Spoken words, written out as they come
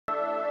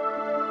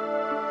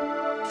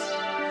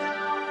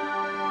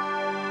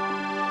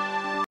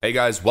Hey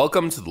guys,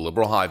 welcome to the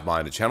Liberal Hive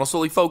Mind, a channel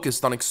solely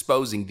focused on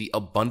exposing the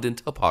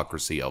abundant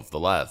hypocrisy of the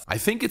left. I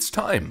think it's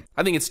time.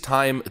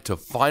 To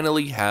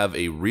finally have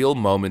a real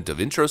moment of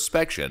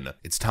introspection.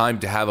 It's time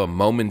to have a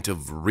moment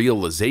of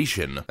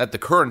realization that the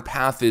current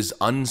path is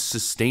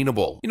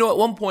unsustainable. You know, at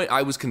one point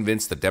I was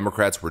convinced that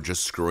Democrats were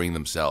just screwing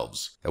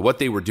themselves, that what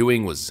they were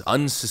doing was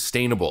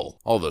unsustainable.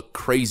 All the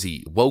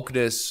crazy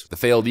wokeness, the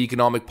failed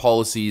economic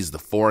policies, the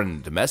foreign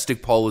and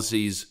domestic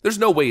policies. There's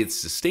no way it's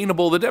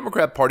sustainable. The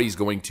Democrat Party is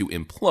going to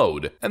implode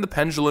and the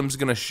pendulum's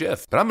gonna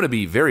shift. But I'm gonna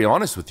be very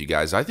honest with you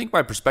guys. I think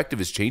my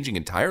perspective is changing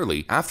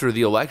entirely after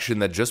the election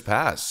that just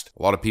passed.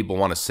 A lot of people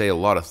want to say a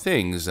lot of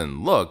things,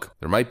 and look,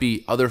 there might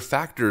be other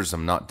factors,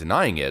 I'm not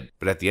denying it,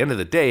 but at the end of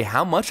the day,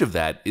 how much of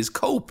that is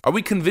cope? Are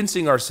we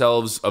convincing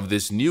ourselves of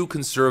this new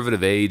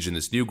conservative age and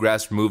this new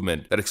grassroots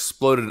movement that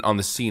exploded on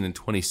the scene in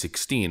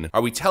 2016?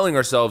 Are we telling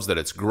ourselves that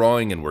it's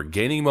growing and we're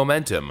gaining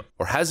momentum,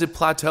 or has it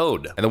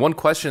plateaued? And the one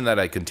question that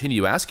I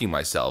continue asking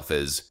myself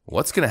is,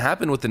 what's gonna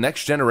happen with the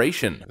next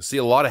generation? I see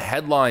a lot of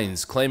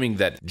headlines claiming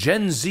that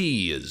Gen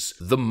Z is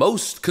the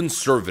most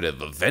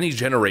conservative of any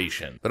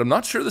generation, but I'm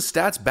not sure the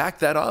stats back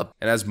that up.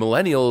 And as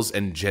millennials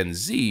and Gen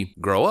Z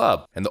grow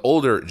up and the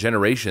older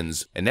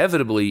generations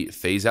inevitably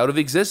phase out of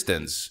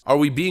existence, are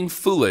we being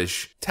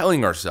foolish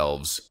telling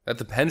ourselves that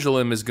the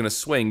pendulum is going to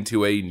swing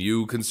to a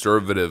new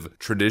conservative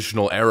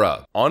traditional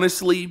era?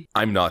 Honestly,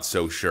 I'm not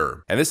so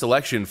sure. And this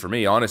election for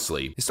me,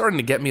 honestly, is starting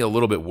to get me a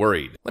little bit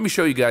worried. Let me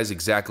show you guys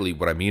exactly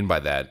what I mean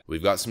by that.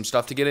 We've got some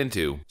stuff to get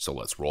into, so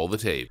let's roll the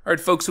tape. All right,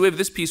 folks, so we have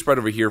this piece right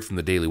over here from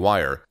the Daily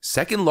Wire.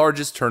 Second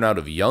largest turnout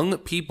of young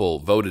people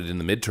voted in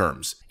the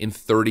midterms in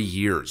 30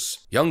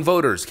 years. Young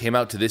voters came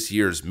out to this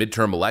year's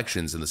midterm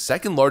elections in the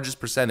second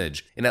largest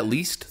percentage in at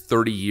least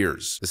 30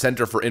 years. The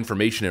Center for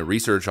Information and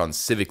Research on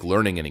Civic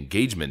Learning and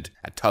Engagement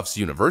at Tufts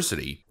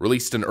University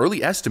released an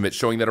early estimate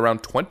showing that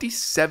around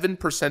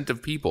 27%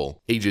 of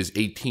people ages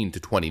 18 to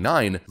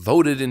 29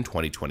 voted in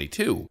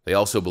 2022. They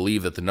also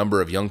believe that the number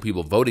of young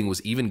people voting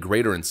was even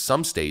greater in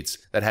some states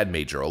that had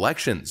major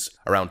elections.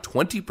 Around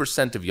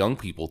 20% of young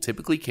people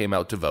typically came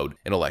out to vote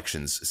in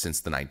elections since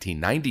the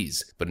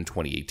 1990s, but in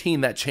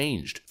 2018 that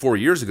changed. 4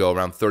 years ago,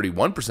 around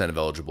 31% of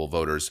eligible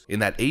voters in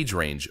that age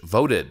range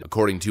voted.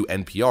 According to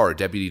NPR,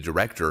 Deputy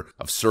Director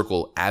of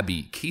Circle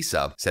Abby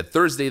Kisa said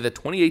Thursday that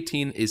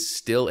 2018 is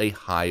still a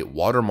high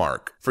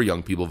watermark for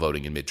young people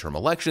voting in midterm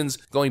elections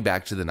going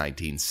back to the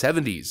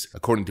 1970s.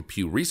 According to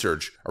Pew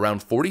Research,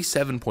 around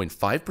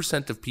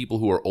 47.5% of people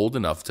who are old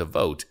enough to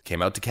vote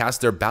came out to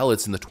cast their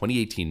ballots in the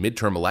 2018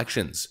 midterm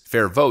elections.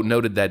 Fair Vote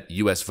noted that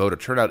U.S. voter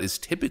turnout is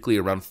typically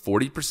around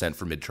 40%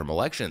 for midterm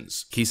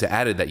elections. Kisa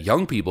added that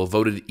young people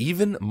voted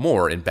even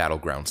more in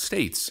battleground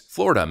states.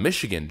 Florida,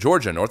 Michigan,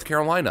 Georgia, North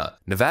Carolina,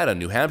 Nevada,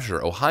 New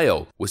Hampshire,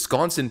 Ohio,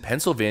 Wisconsin,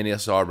 Pennsylvania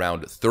saw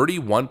around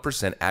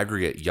 31%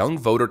 aggregate young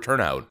voter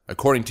turnout,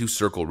 according to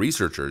Circle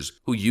researchers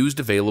who used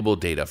available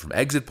data from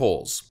exit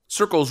polls.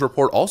 Circle's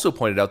report also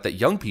pointed out that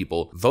young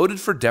people voted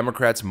for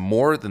Democrats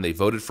more than they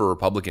voted for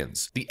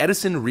Republicans. The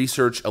Edison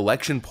Research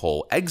election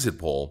poll, exit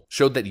poll,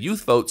 showed that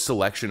youth vote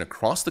selection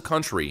across the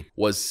country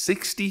was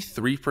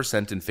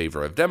 63% in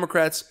favor of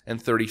Democrats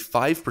and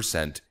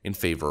 35% in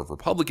favor of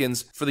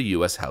Republicans for the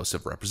U.S. House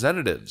of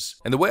Representatives.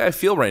 And the way I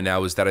feel right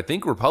now is that I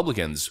think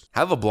Republicans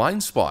have a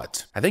blind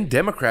spot. I think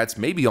Democrats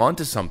may be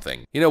onto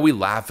something. You know, we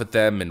laugh at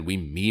them and we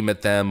meme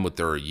at them with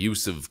their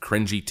use of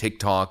cringy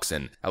TikToks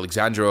and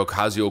Alexandria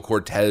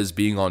Ocasio-Cortez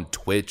being on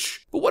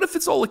Twitch. But what if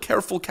it's all a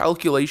careful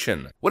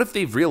calculation? What if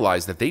they've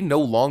realized that they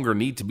no longer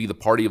need to be the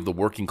party of the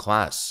working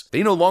class?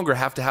 They no longer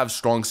have to have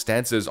strong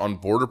stances on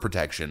border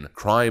protection,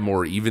 crime,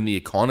 or even the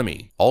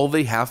economy. All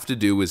they have to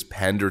do is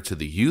pander to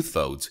the youth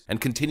vote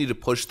and continue to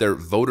push their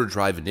voter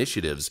drive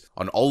initiatives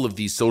on all of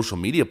these social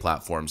media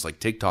platforms like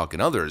TikTok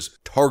and others,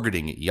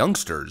 targeting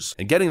youngsters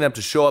and getting them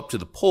to show up to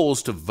the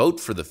polls to vote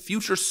for the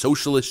future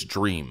socialist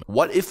dream.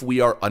 What if we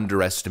are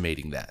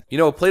underestimating that? You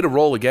know, it played a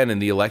role again in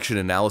the election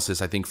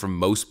analysis, I think, from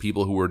most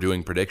people who were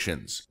doing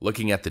predictions.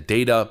 Looking at the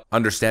data,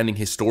 understanding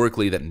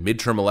historically that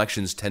midterm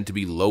elections tend to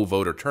be low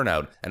voter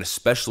turnout, and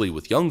especially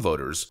with young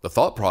voters, the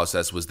thought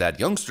process was that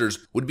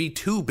youngsters would be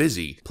too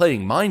busy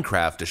playing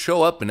Minecraft to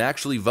show up and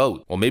actually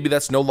vote. Well, maybe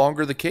that's no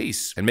longer the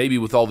case. And maybe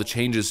with all the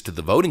changes to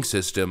the voting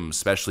system,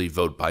 especially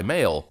vote by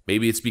mail,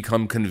 maybe it's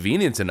become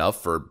convenient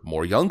enough for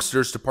more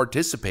youngsters to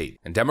participate.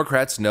 And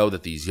Democrats know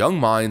that these young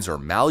minds are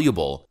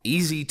malleable,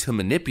 easy to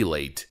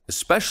manipulate,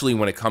 especially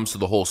when it comes to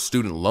the whole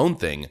student loan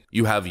thing.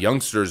 You have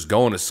youngsters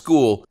going to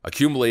school,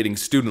 accumulating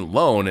student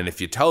loan, and if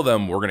you tell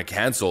them we're going to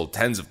cancel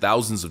tens of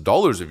thousands of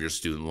dollars of your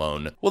student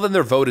loan, well then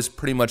their vote is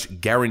pretty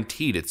much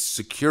guaranteed, it's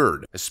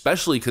secured,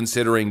 especially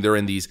considering they're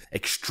in these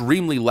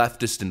extremely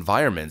leftist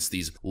environments,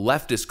 these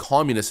leftist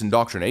communist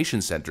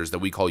indoctrination centers that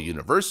we call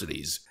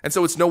universities. And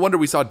so it's no wonder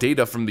we saw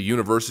data from the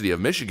University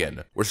of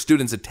Michigan, where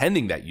students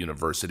attending that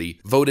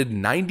university voted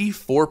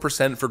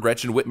 94% for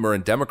Gretchen Whitmer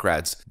and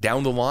Democrats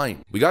down the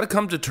line. We got to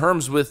come to terms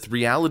terms with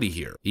reality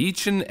here.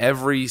 Each and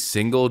every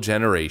single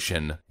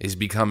generation is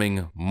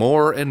becoming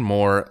more and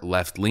more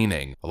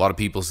left-leaning. A lot of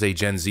people say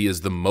Gen Z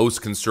is the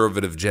most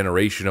conservative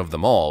generation of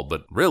them all,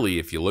 but really,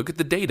 if you look at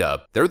the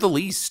data, they're the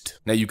least.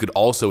 Now, you could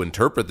also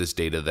interpret this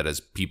data that as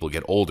people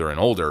get older and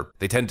older,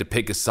 they tend to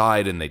pick a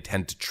side and they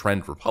tend to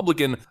trend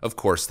Republican. Of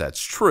course,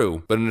 that's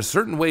true, but in a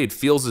certain way, it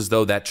feels as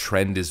though that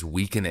trend is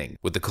weakening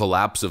with the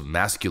collapse of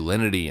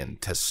masculinity and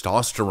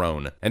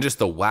testosterone and just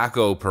the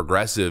wacko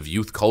progressive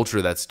youth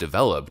culture that's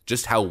developed,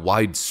 just how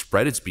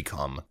widespread it's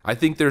become. I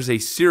think there's a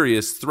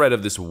serious threat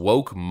of this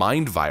woke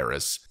mind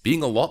virus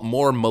being a lot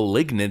more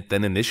malignant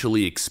than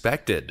initially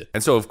expected.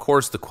 And so, of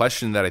course, the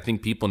question that I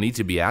think people need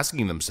to be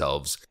asking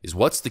themselves is,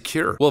 what's the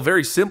cure? Well,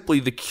 very simply,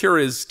 the cure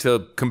is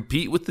to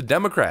compete with the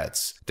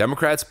Democrats.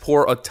 Democrats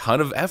pour a ton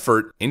of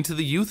effort into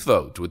the youth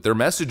vote with their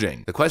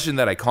messaging. The question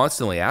that I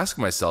constantly ask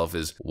myself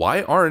is,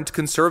 why aren't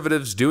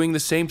conservatives doing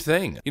the same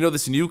thing? You know,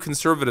 this new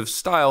conservative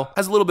style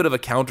has a little bit of a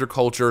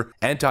counterculture,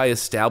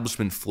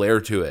 anti-establishment flair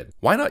to it.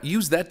 Why not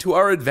use that to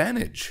our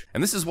advantage?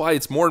 And this is why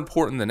it's more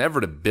important than ever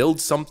to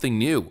build something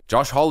new.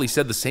 Josh Hawley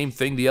said the same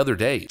thing the other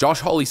day.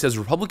 Josh Hawley says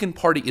Republican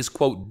Party is,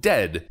 quote,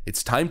 dead.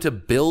 It's time to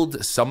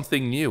build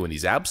something new. And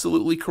he's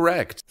absolutely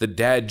correct. The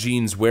dad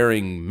jeans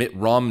wearing Mitt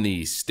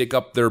Romney stick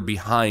up their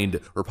behind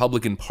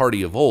Republican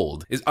Party of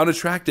old is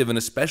unattractive, and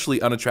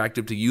especially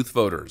unattractive to youth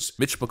voters.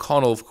 Mitch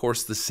McConnell, of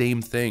course, the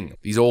same thing.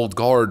 These old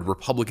guard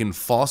Republican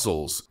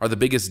fossils are the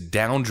biggest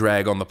down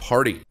drag on the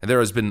party, and there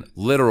has been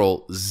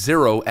literal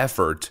zero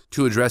effort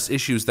to address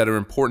issues that are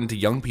important to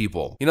young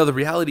people. You know, the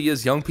reality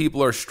is young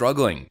people are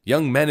struggling.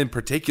 Young men in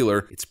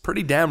particular, it's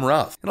pretty damn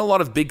rough. In a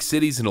lot of big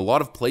cities and a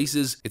lot of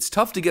places, it's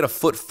tough to get a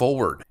foot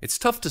forward. It's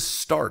tough to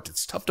start.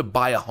 It's tough to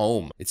buy a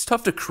home. It's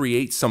tough to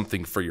create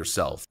something for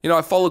yourself. You know,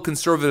 I follow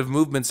conservative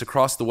movements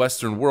across the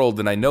Western world,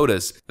 and I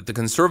notice that the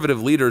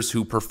conservative leaders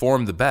who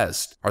perform the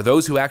best are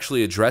those who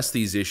actually address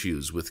these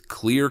issues with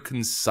clear,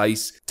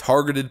 concise,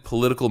 targeted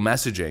political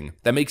messaging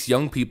that makes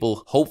young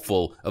people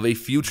hopeful of a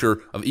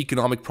future of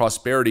economic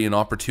prosperity and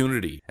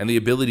opportunity and the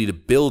ability to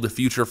build a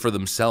future for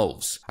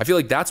themselves. I feel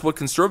like that's what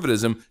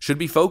conservatism should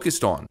be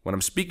focused on. When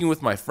I'm speaking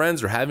with my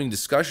friends or having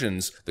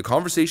discussions, the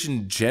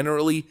conversation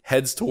generally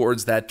heads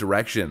towards that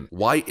direction.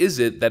 Why is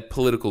it that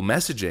political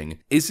messaging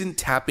isn't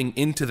tapping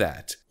into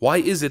that? Why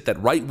is it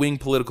that right-wing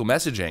political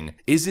messaging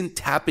isn't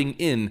tapping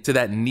into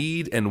that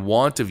need and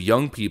want of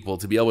young people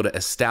to be able to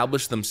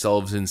establish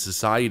themselves in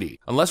society?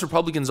 Unless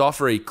Republicans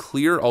offer a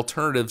clear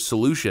alternative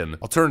solution,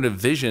 alternative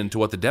vision to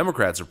what the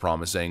Democrats are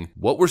promising,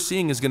 what we're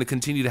seeing is going to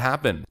continue to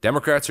happen.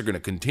 Democrats are going to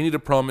continue to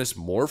promise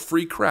more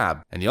free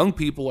crap, and young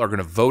people are going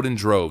to vote in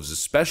droves,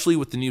 especially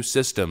with the new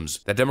systems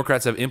that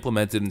Democrats have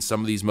implemented in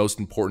some of these most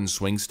important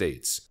swing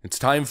states. It's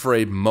time for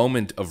a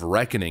moment of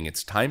reckoning.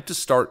 It's time to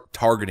start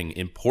targeting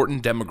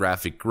important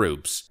demographic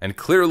groups, and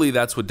clearly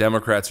that's what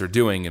Democrats are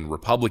doing and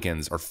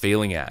Republicans are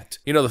failing at.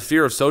 You know, the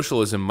fear of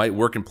socialism might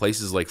work in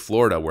places like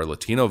Florida where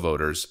Latino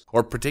voters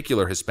or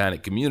particular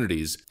Hispanic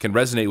communities can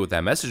resonate with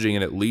that messaging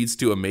and it leads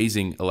to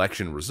amazing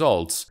election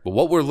results, but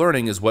what we're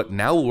learning is what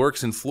now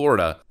works in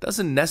Florida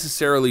doesn't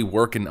necessarily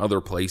work in other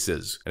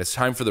places, and it's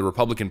time for the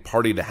Republican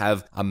Party to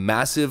have a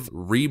massive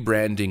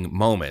rebranding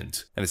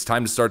moment, and it's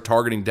time to start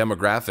targeting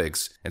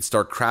demographics and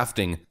start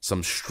crafting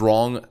some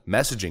strong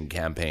messaging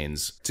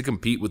campaigns to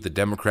compete with the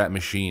Democrat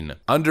machine.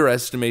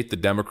 Underestimate the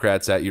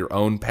Democrats at your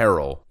own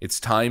peril. It's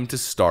time to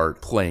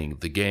start playing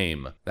the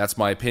game. That's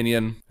my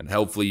opinion, and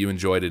hopefully you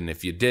enjoyed it, and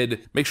if you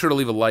did, make sure to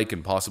leave a like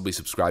and possibly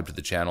subscribe to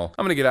the channel.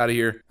 I'm gonna get out of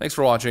here. Thanks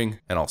for watching,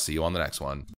 and I'll see you on the next one.